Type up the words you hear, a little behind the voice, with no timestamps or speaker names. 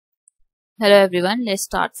Hello everyone, let's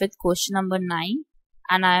start with question number 9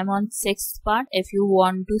 and I am on 6th part. If you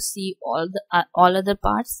want to see all other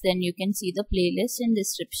parts, then you can see the playlist in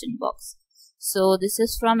description box. So this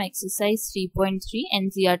is from exercise 3.3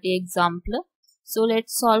 NCERT Exemplar. So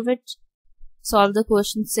let's solve the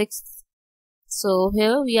question 6. So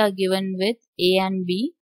here we are given with A and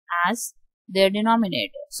B as their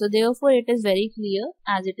denominator. So therefore it is very clear,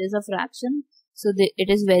 as it is a fraction. So it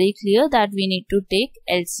is very clear that we need to take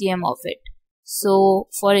LCM of it. So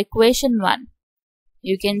for equation 1,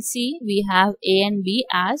 you can see we have A and B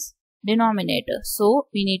as denominator. So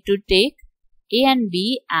we need to take A and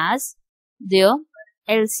B as their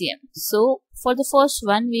LCM. So for the first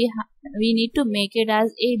one, we need to make it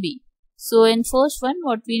as AB. So in first one,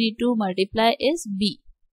 what we need to multiply is B.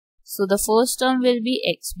 So the first term will be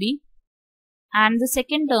XB and the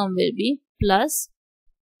second term will be plus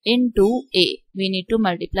into A. We need to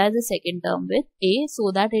multiply the second term with A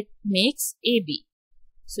so that it makes AB.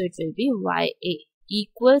 So it will be YA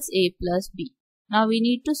equals A plus B. Now we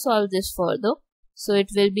need to solve this further. So it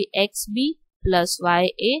will be XB plus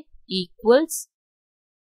YA equals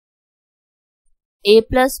A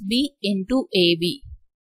plus B into AB.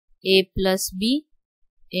 A plus B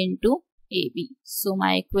into AB. So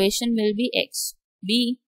my equation will be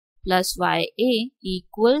XB plus YA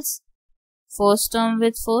equals first term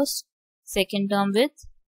with first, second term with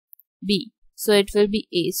B. So it will be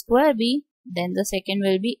A square B, then the second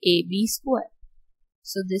will be AB square.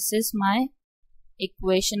 So this is my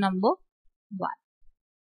equation number 1.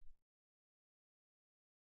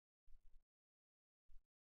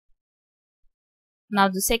 Now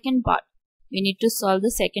the second part, we need to solve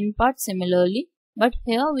the second part similarly, but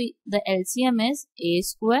here the LCM is A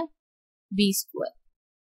square B square.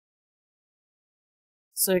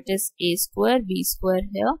 So it is A square B square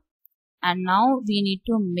here, and now we need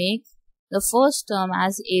to make the first term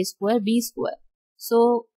as A square B square.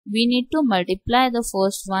 So we need to multiply the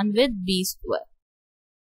first one with B square.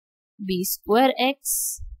 B square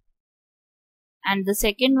X, and the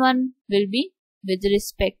second one will be with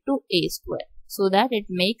respect to A square, so that it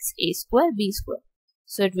makes A square B square.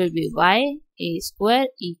 So it will be Y A square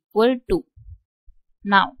equal to.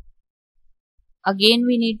 Now again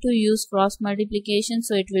we need to use cross multiplication,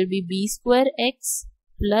 so it will be B square X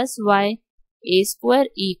plus Y A square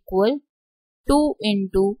equal 2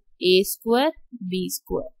 into A square B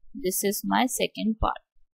square. This is my second part.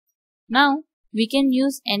 Now we can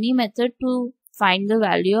use any method to find the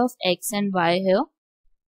value of X and Y here.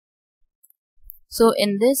 So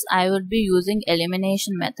in this I would be using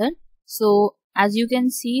elimination method. So as you can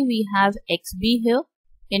see, we have XB here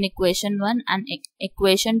in equation 1, and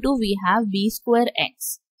equation 2 we have B square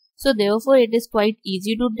X. So therefore it is quite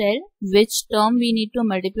easy to tell which term we need to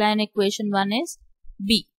multiply in equation 1 is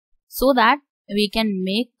B, so that we can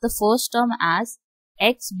make the first term as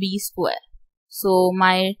XB square. So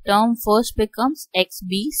my term first becomes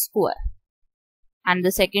XB square, and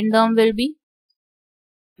the second term will be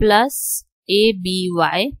plus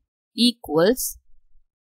ABY equals.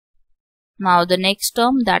 Now the next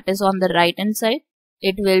term, that is on the right hand side,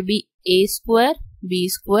 it will be A square B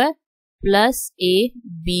square plus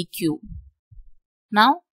ABQ.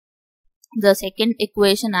 Now the second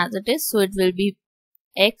equation as it is, so it will be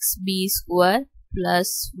XB square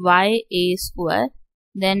plus YA square,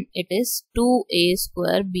 then it is 2A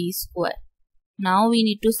square B square. Now we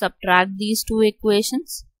need to subtract these two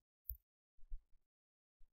equations.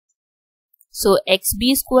 So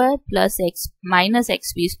XB square plus X minus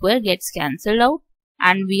XB square gets cancelled out,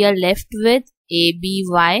 and we are left with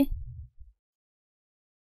ABY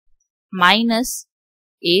minus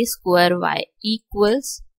A square Y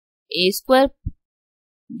equals A square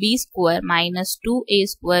B square minus 2A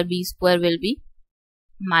square B square will be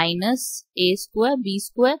minus A square B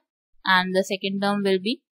square, and the second term will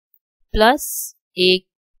be plus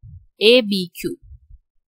ABQ.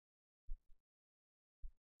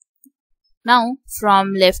 Now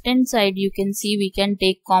from left hand side you can see we can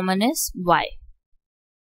take common as Y.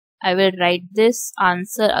 I will write this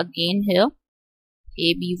answer again here.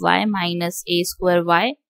 ABY minus A square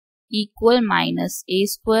Y equal minus A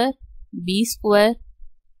square B square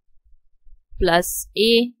plus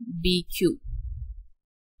ABQ.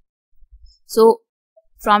 So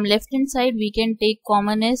from left hand side we can take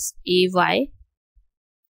common as AY,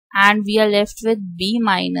 and we are left with B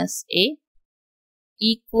minus A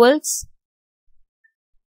equals,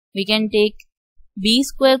 we can take B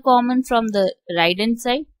square common from the right hand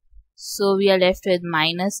side. So we are left with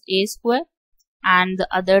minus A square, and the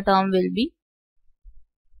other term will be,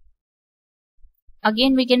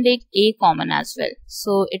 again we can take A common as well.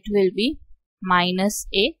 So it will be minus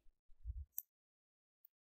A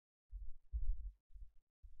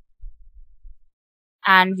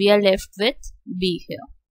and we are left with b here.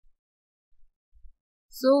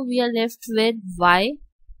 So we are left with y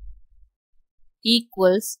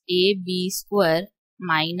equals ab square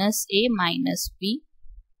minus a minus b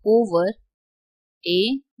over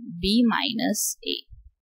a b minus a.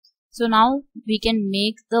 So now we can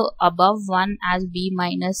make the above one as b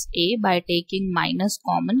minus a by taking minus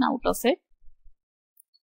common out of it.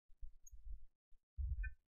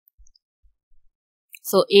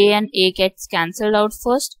 So a and a gets cancelled out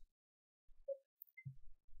first.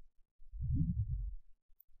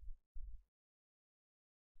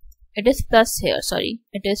 It is plus here,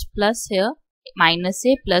 it is plus here, minus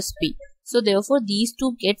a plus b. So therefore these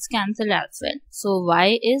two gets cancelled as well. So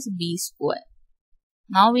y is b square.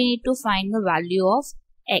 Now we need to find the value of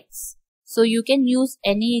x. So you can use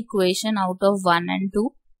any equation out of 1 and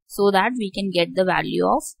 2 so that we can get the value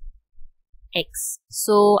of x.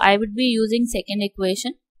 So I would be using second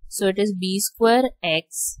equation. So it is b square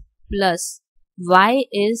x plus y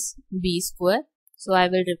is b square. So I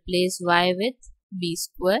will replace y with b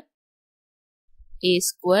square. A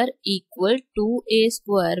square equal to a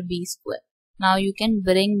square b square. Now you can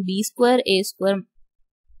bring b square a square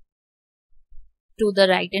to the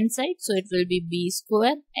right hand side. So it will be b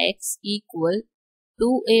square x equal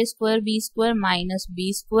to a square b square minus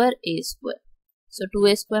b square a square. So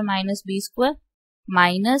 2a square minus b square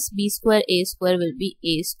a square will be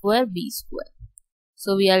a square b square.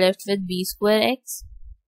 So we are left with b square x.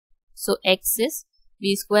 So x is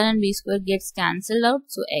b square and b square gets cancelled out.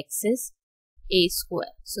 So x is a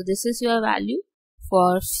square. So this is your value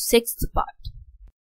for 6th part.